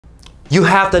You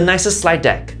have the nicest slide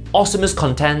deck, awesomest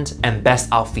content, and best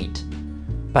outfit.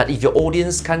 But if your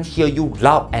audience can't hear you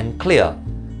loud and clear,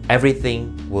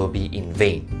 everything will be in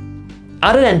vain.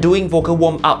 Other than doing vocal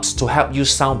warm-ups to help you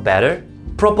sound better,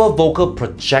 proper vocal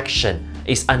projection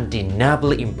is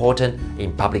undeniably important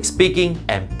in public speaking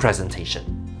and presentation.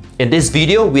 In this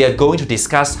video, we are going to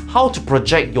discuss how to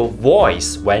project your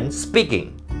voice when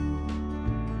speaking.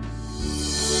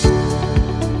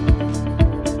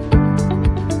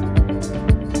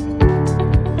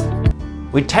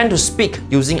 We tend to speak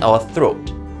using our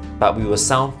throat, but we will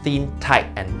sound thin, tight,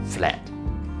 and flat.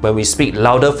 When we speak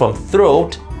louder from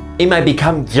throat, it might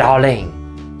become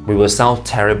yowling. We will sound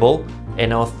terrible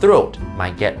and our throat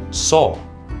might get sore.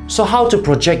 So how to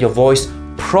project your voice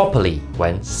properly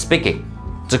when speaking?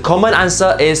 The common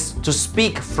answer is to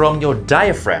speak from your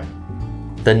diaphragm.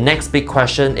 The next big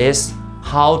question is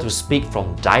how to speak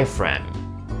from diaphragm.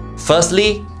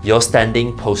 Firstly, your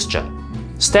standing posture.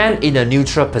 Stand in a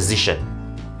neutral position.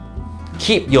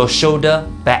 Keep your shoulder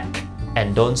back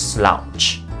and don't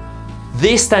slouch.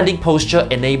 This standing posture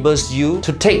enables you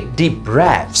to take deep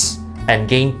breaths and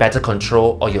gain better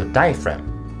control of your diaphragm.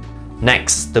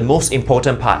 Next, the most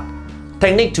important part,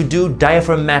 technique to do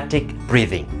diaphragmatic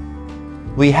breathing.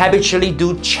 We habitually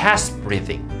do chest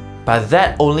breathing, but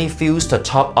that only fills the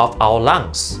top of our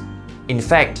lungs. In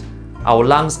fact, our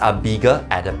lungs are bigger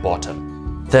at the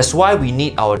bottom. That's why we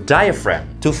need our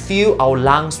diaphragm to fill our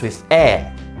lungs with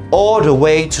air all the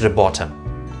way to the bottom.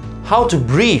 How to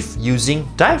breathe using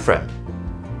diaphragm?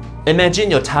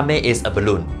 Imagine your tummy is a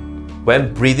balloon.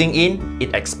 When breathing in,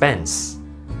 it expands.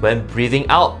 When breathing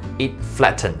out, it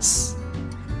flattens.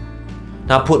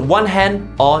 Now put one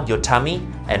hand on your tummy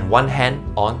and one hand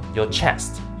on your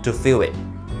chest to feel it.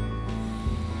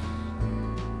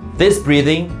 This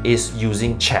breathing is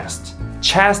using chest.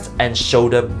 Chest and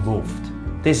shoulder moved.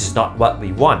 This is not what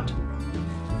we want.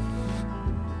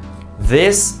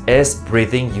 This is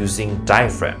breathing using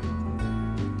diaphragm.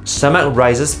 Stomach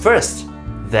rises first,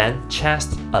 then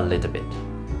chest a little bit.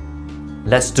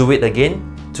 Let's do it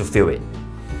again to feel it.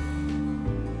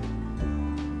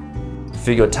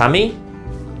 Feel your tummy,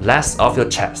 less of your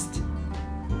chest.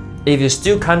 If you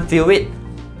still can't feel it,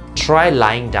 try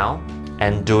lying down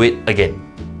and do it again.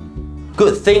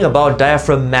 Good thing about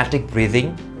diaphragmatic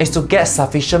breathing is to get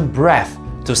sufficient breath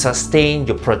to sustain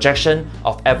your projection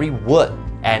of every word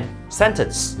and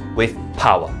sentence with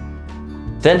power.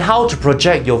 Then how to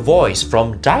project your voice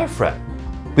from diaphragm?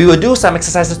 We will do some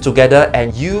exercises together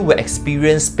and you will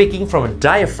experience speaking from a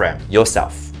diaphragm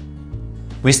yourself.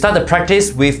 We start the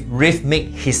practice with rhythmic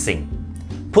hissing.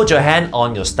 Put your hand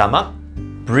on your stomach,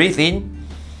 breathe in,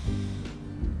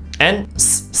 and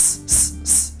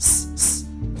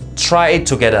try it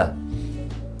together.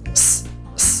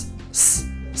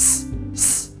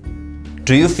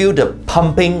 Do you feel the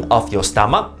pumping of your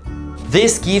stomach?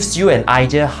 This gives you an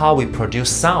idea how we produce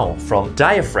sound from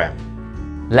diaphragm.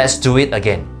 Let's do it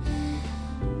again.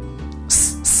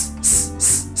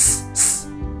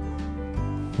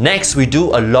 Next, we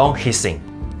do a long hissing.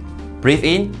 Breathe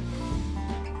in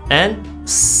and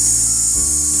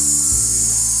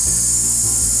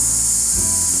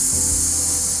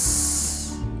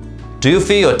do you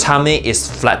feel your tummy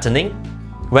is flattening?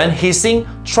 When hissing,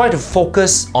 try to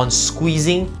focus on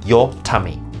squeezing your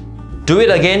tummy. Do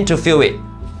it again to feel it.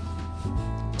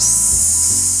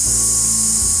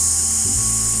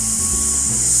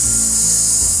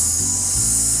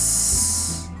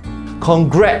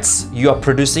 Congrats, you are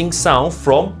producing sound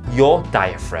from your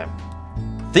diaphragm.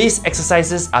 These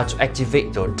exercises are to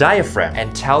activate your diaphragm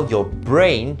and tell your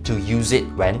brain to use it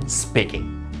when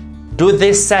speaking. Do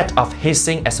this set of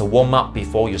hissing as a warm-up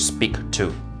before you speak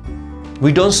too.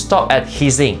 We don't stop at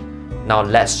hissing. Now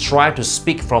let's try to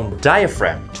speak from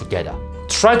diaphragm together.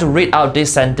 Try to read out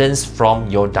this sentence from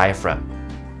your diaphragm.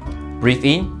 Breathe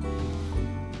in.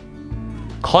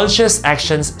 Conscious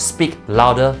actions speak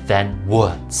louder than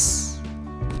words.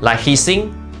 Like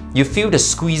hissing, you feel the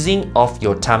squeezing of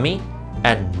your tummy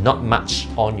and not much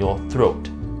on your throat.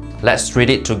 Let's read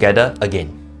it together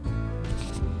again.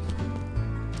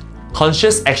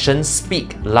 Conscious actions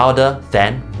speak louder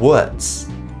than words.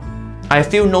 I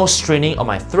feel no straining on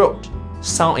my throat.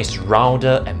 Sound is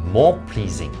rounder and more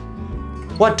pleasing.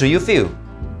 What do you feel?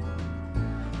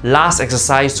 Last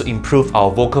exercise to improve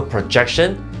our vocal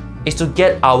projection is to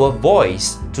get our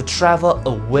voice to travel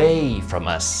away from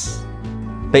us.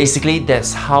 Basically,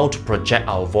 that's how to project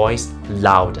our voice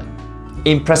louder.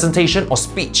 In presentation or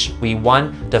speech, we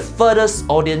want the furthest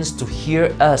audience to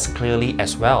hear us clearly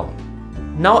as well.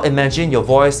 Now imagine your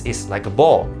voice is like a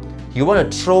ball. You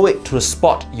want to throw it to the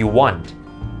spot you want.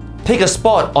 Pick a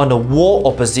spot on the wall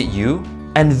opposite you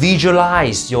and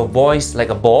visualize your voice like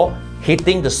a ball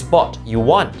hitting the spot you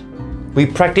want. We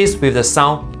practice with the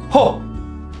sound ho.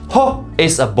 Ho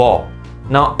is a ball.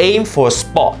 Now aim for a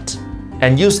spot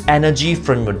and use energy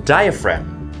from your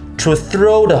diaphragm to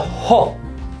throw the ho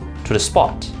to the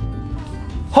spot.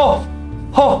 Ho,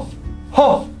 ho,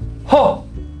 ho, ho.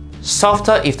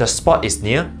 Softer if the spot is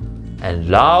near and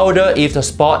louder if the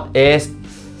spot is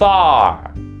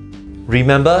far.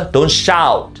 Remember, don't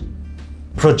shout.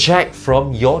 Project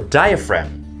from your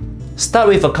diaphragm. Start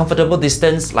with a comfortable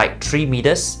distance like 3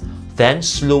 meters, then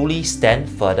slowly stand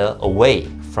further away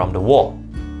from the wall.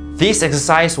 This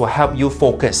exercise will help you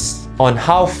focus on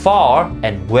how far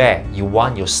and where you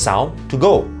want your sound to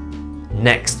go.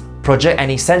 Next, project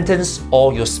any sentence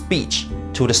or your speech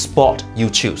to the spot you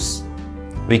choose.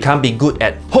 We can't be good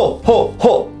at ho, ho,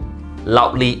 ho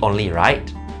loudly only,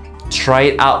 right? Try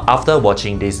it out after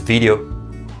watching this video.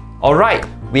 Alright,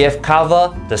 we have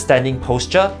covered the standing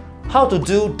posture, how to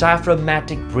do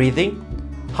diaphragmatic breathing,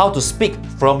 how to speak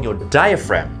from your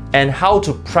diaphragm, and how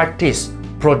to practice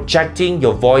projecting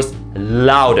your voice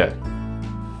louder.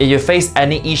 If you face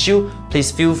any issue,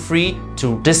 please feel free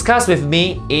to discuss with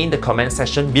me in the comment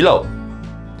section below.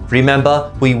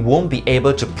 Remember, we won't be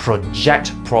able to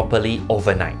project properly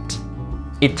overnight.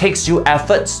 It takes you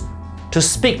efforts to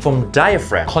speak from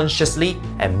diaphragm consciously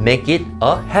and make it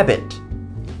a habit.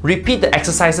 Repeat the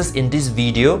exercises in this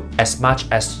video as much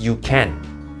as you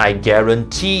can. I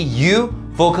guarantee you,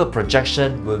 vocal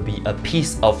projection will be a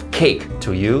piece of cake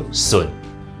to you soon.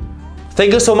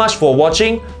 Thank you so much for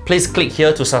watching. Please click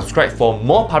here to subscribe for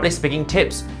more public speaking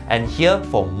tips and here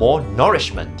for more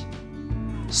nourishment.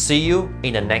 See you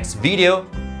in the next video.